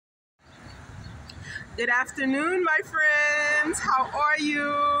Good afternoon, my friends. How are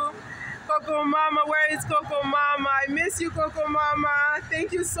you? Coco Mama, where is Coco Mama? I miss you, Coco Mama.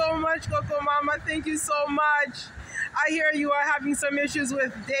 Thank you so much, Coco Mama. Thank you so much. I hear you are having some issues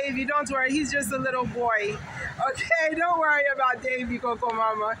with Davy. Don't worry, he's just a little boy. Okay, don't worry about Davy, Coco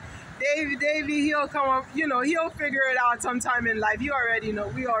Mama. Davy, he'll come up, he'll figure it out sometime in life. You already know,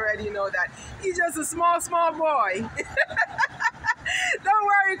 we already know that. He's just a small boy. Don't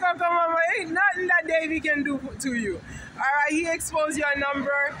worry, Coco Mama. Ain't nothing that Davy can do to you. All right, he exposed your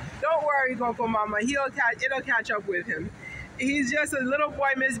number. Don't worry, Coco Mama. It'll catch up with him. He's just a little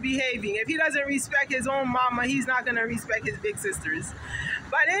boy misbehaving. If he doesn't respect his own mama, he's not gonna respect his big sisters.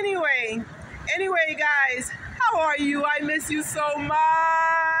 But anyway, guys, how are you? I miss you so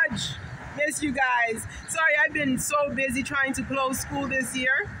much. Miss you guys. Sorry, I've been so busy trying to close school this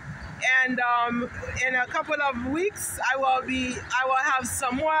year. And in a couple of weeks, I will have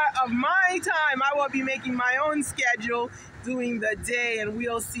some more of my time. I will be making my own schedule, doing the day, and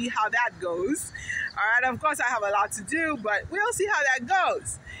we'll see how that goes. All right, of course, I have a lot to do, but we'll see how that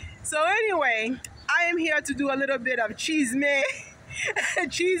goes. So anyway, I am here to do a little bit of chisme.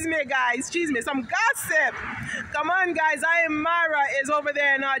 Chisme, guys, chisme, some gossip. Come on, guys. I am Marwa is over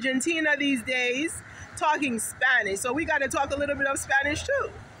there in Argentina these days talking Spanish. So we got to talk a little bit of Spanish too.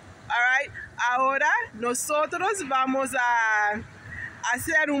 All right, ahora nosotros vamos a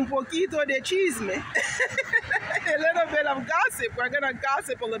hacer un poquito de chisme. A little bit of gossip. We're going to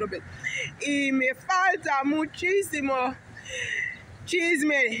gossip a little bit. Y me falta muchísimo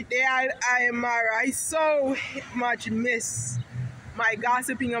chisme de Aymara. I so much miss my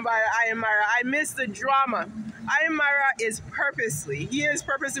gossiping about Aymara. I miss the drama. Aymara is purposely,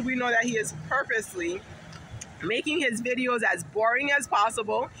 we know that he is purposely making his videos as boring as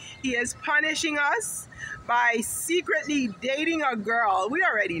possible. He is punishing us by secretly dating a girl. We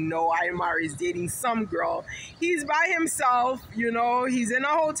already know Aymara is dating some girl. He's by himself, he's in a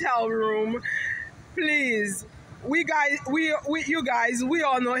hotel room. Please, you guys, we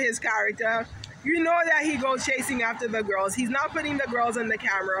all know his character. You know that he goes chasing after the girls. He's not putting the girls on the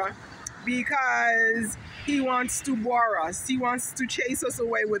camera because he wants to bore us. He wants to chase us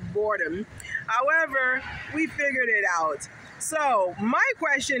away with boredom. However, we figured it out. So my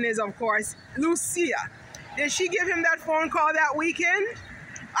question is, of course, Lucia, did she give him that phone call that weekend?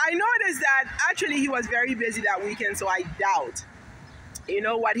 I noticed that actually he was very busy that weekend, so I doubt.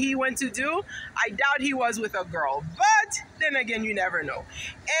 What he went to do? I doubt he was with a girl. But then again, you never know.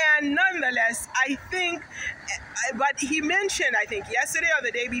 And nonetheless, I think, but he mentioned, I think yesterday or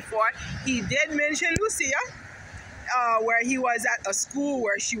the day before, he did mention Lucia, where he was at a school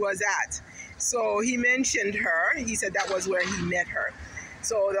where she was at. So he mentioned her. He said that was where he met her.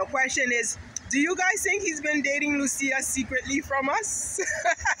 So the question is, do you guys think he's been dating Lucia secretly from us?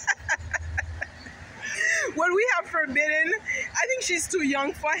 Would we have forbidden? I think she's too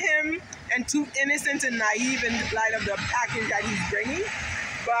young for him and too innocent and naive in light of the package that he's bringing.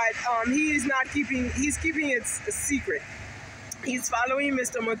 But he's keeping it a secret. He's following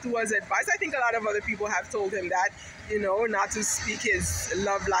Mr. Matua's advice. I think a lot of other people have told him that, not to speak his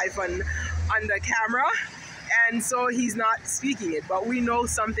love life on the camera. And so he's not speaking it, but we know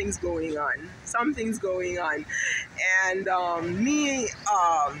something's going on. Something's going on. And I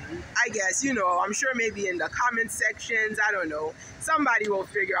guess, I'm sure maybe in the comment sections, I don't know, somebody will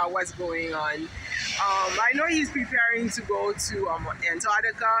figure out what's going on. I know he's preparing to go to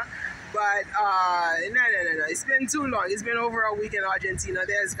Antarctica, but no. It's been too long. It's been over a week in Argentina.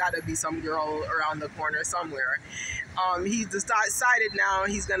 There's got to be some girl around the corner somewhere. He's decided now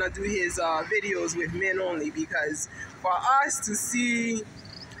he's going to do his videos with men only, because for us to see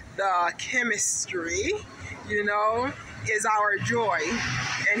the chemistry, is our joy.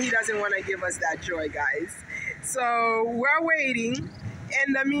 And he doesn't want to give us that joy, guys. So we're waiting.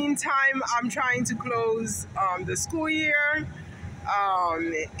 In the meantime, I'm trying to close the school year.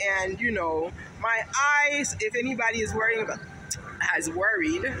 And my eyes, if anybody is worried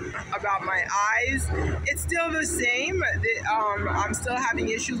about my eyes, it's still the same. I'm still having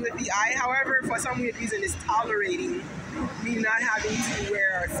issues with the eye. However, for some weird reason, it's tolerating me not having to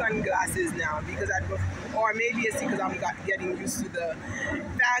wear sunglasses now, or maybe it's because I'm getting used to the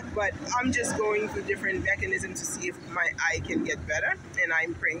fact, but I'm just going through different mechanisms to see if my eye can get better, and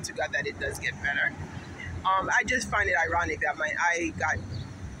I'm praying to God that it does get better. I just find it ironic that my eye got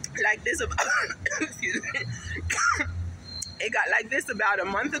like this about excuse me. It got like this about a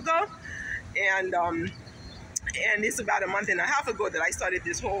month ago, and it's about a month and a half ago that I started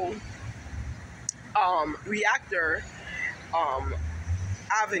this whole reactor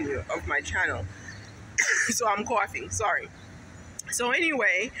avenue of my channel. So I'm coughing, sorry. So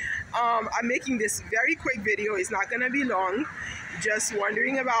anyway, I'm making this very quick video. It's not going to be long. Just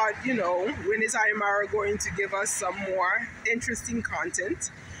wondering about, you know, when is Ayamara going to give us some more interesting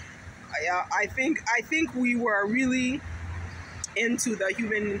content. I think we were really into the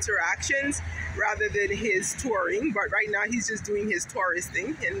human interactions rather than his touring, but right now he's just doing his tourist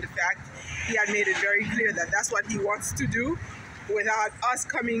thing. And the fact he had made it very clear that that's what he wants to do without us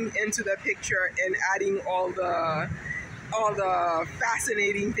coming into the picture and adding all the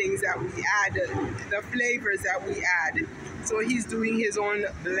fascinating things that we add, the flavors that we add. So he's doing his own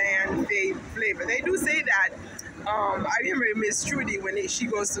bland flavor. They do say that. I remember Miss Trudy when she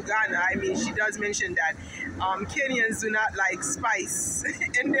goes to Ghana. I mean, she does mention that Kenyans do not like spice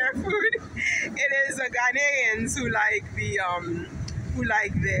in their food. It is the Ghanaians who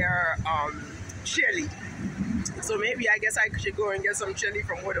like their chili. So maybe I guess I should go and get some chili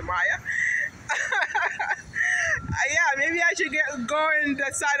from Wodamaya. Yeah, maybe I should go on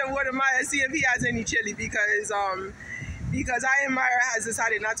the side of Wodamaya and see if he has any chili because Ayamara has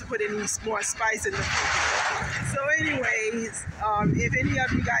decided not to put any more spice in the food. So anyways, if any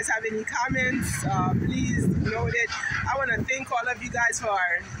of you guys have any comments, please note it. I want to thank all of you guys for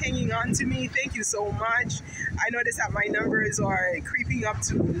hanging on to me. Thank you so much. I noticed that my numbers are creeping up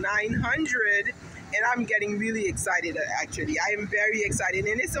to 900. And I'm getting really excited, actually. I am very excited,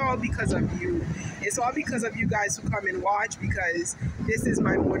 and it's all because of you. It's all because of you guys who come and watch, because this is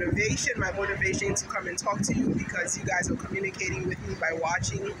my motivation to come and talk to you, because you guys are communicating with me by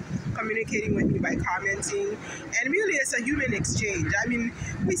watching, communicating with me by commenting, and really it's a human exchange. I mean,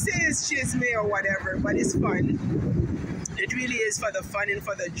 we say it's chisme or whatever, but it's fun. It really is for the fun and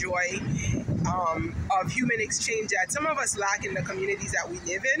for the joy of human exchange that some of us lack in the communities that we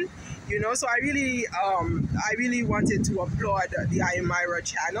live in. You know, so I really wanted to applaud the Ayamara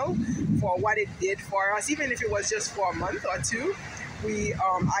channel for what it did for us, even if it was just for a month or two.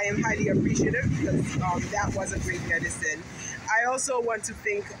 I am highly appreciative because that was a great medicine. I also want to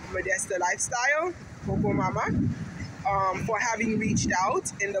thank Modesta Lifestyle, Coco Mama, for having reached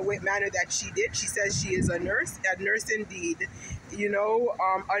out in the manner that she did. She says she is a nurse indeed. You know,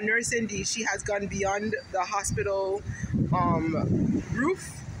 a nurse indeed. She has gone beyond the hospital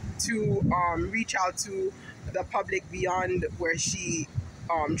roof to reach out to the public beyond where she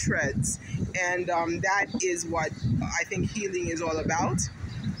treads. And that is what I think healing is all about.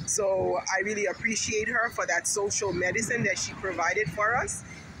 So I really appreciate her for that social medicine that she provided for us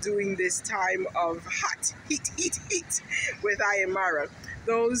during this time of heat with Ayamara.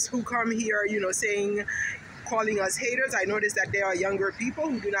 Those who come here, you know, calling us haters, I notice that there are younger people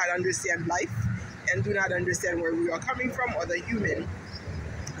who do not understand life and do not understand where we are coming from, or the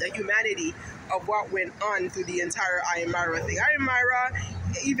humanity of what went on through the entire Ayamara thing. Ayamara,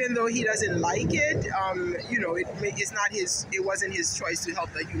 even though he doesn't like it, you know, it wasn't his choice to help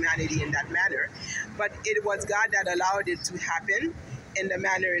the humanity in that manner, but it was God that allowed it to happen in the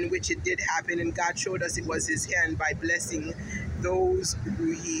manner in which it did happen, and God showed us it was his hand by blessing those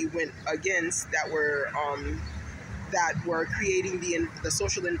who he went against that were creating the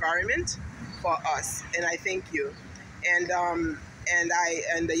social environment for us. And I thank you. And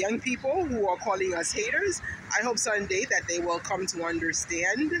the young people who are calling us haters, I hope someday that they will come to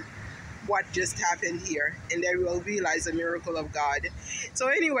understand what just happened here, and they will realize the miracle of God. So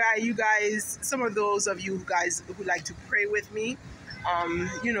anyway, you guys, some of those of you guys who like to pray with me,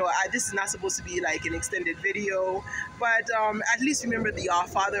 you know, this is not supposed to be like an extended video, but at least remember the Our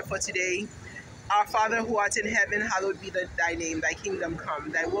Father for today. Our Father who art in heaven, hallowed be thy name. Thy kingdom come.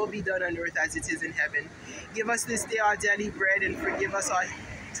 Thy will be done on earth as it is in heaven. Give us this day our daily bread, and forgive us our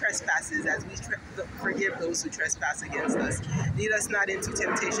trespasses as we forgive those who trespass against us. Lead us not into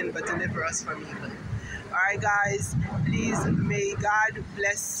temptation, but deliver us from evil. All right, guys, please, may God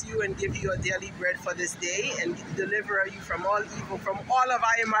bless you and give you your daily bread for this day and deliver you from all evil, from all of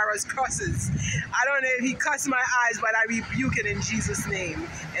Ayamara's curses. I don't know if he cursed my eyes, but I rebuke it in Jesus' name,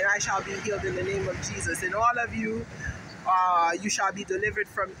 and I shall be healed in the name of Jesus. And all of you, you shall be delivered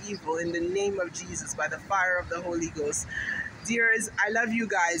from evil in the name of Jesus by the fire of the Holy Ghost. Dears, I love you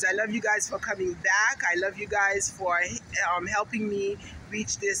guys. I love you guys for coming back. I love you guys for helping me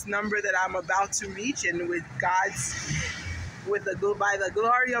reach this number that I'm about to reach. And by the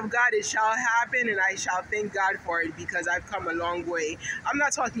glory of God, it shall happen, and I shall thank God for it, because I've come a long way. I'm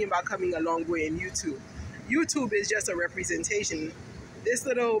not talking about coming a long way in YouTube. YouTube is just a representation. This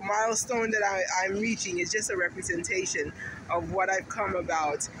little milestone that I'm reaching is just a representation of what I've come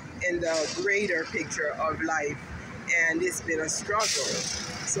about in the greater picture of life. And it's been a struggle.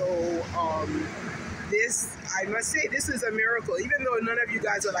 So this, I must say, this is a miracle, even though none of you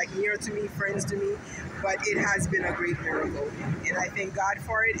guys are like near to me, friends to me, but it has been a great miracle. And I thank God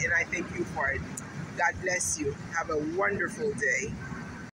for it, and I thank you for it. God bless you. Have a wonderful day.